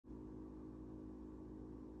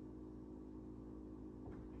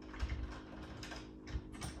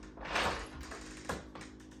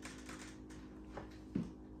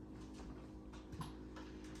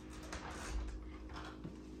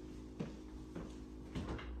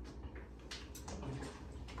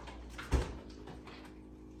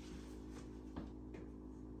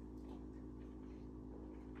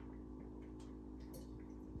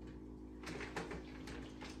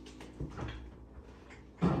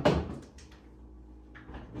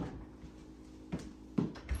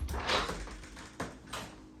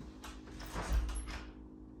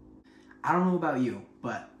I don't know about you,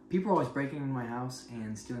 but people are always breaking into my house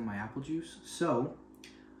and stealing my apple juice, so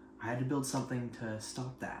I had to build something to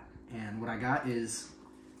stop that. And what I got is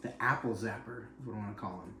the apple zapper, is what I want to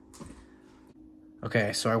call him.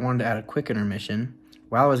 Okay, so I wanted to add a quick intermission.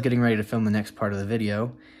 While I was getting ready to film the next part of the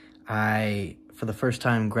video, I, for the first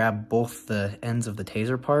time, grabbed both the ends of the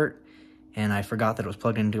taser part, and I forgot that it was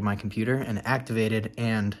plugged into my computer, and it activated,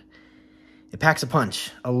 and it packs a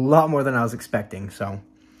punch. A lot more than I was expecting, so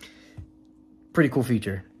pretty cool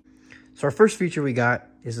feature. So our first feature we got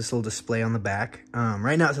is this little display on the back.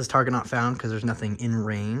 Right now it says target not found because there's nothing in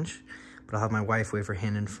range, but I'll have my wife wave her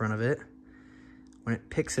hand in front of it. When it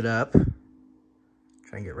picks it up,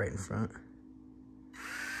 try and get right in front.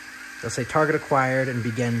 It'll say target acquired and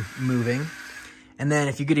begin moving. And then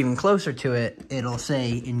if you get even closer to it, it'll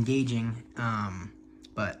say engaging,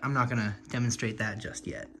 but I'm not gonna demonstrate that just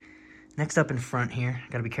yet. Next up in front here,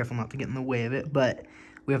 gotta be careful not to get in the way of it, but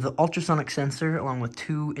we have the ultrasonic sensor along with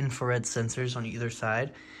 2 infrared sensors on either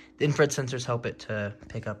side. The infrared sensors help it to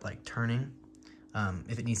pick up like turning,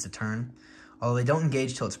 if it needs to turn. Although they don't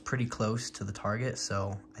engage till it's pretty close to the target,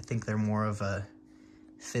 so I think they're more of a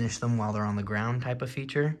finish them while they're on the ground type of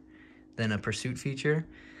feature than a pursuit feature.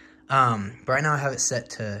 But right now I have it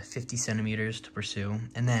set to 50 centimeters to pursue.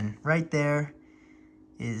 And then right there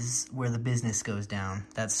is where the business goes down.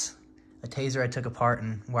 That's a taser I took apart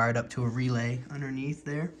and wired up to a relay underneath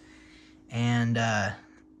there. And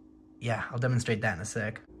yeah, I'll demonstrate that in a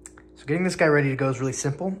sec. So getting this guy ready to go is really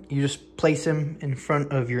simple. You just place him in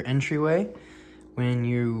front of your entryway when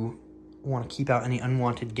you want to keep out any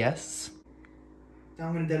unwanted guests. Now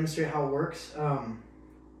I'm going to demonstrate how it works.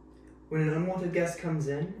 When an unwanted guest comes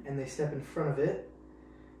in and they step in front of it,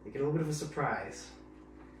 they get a little bit of a surprise.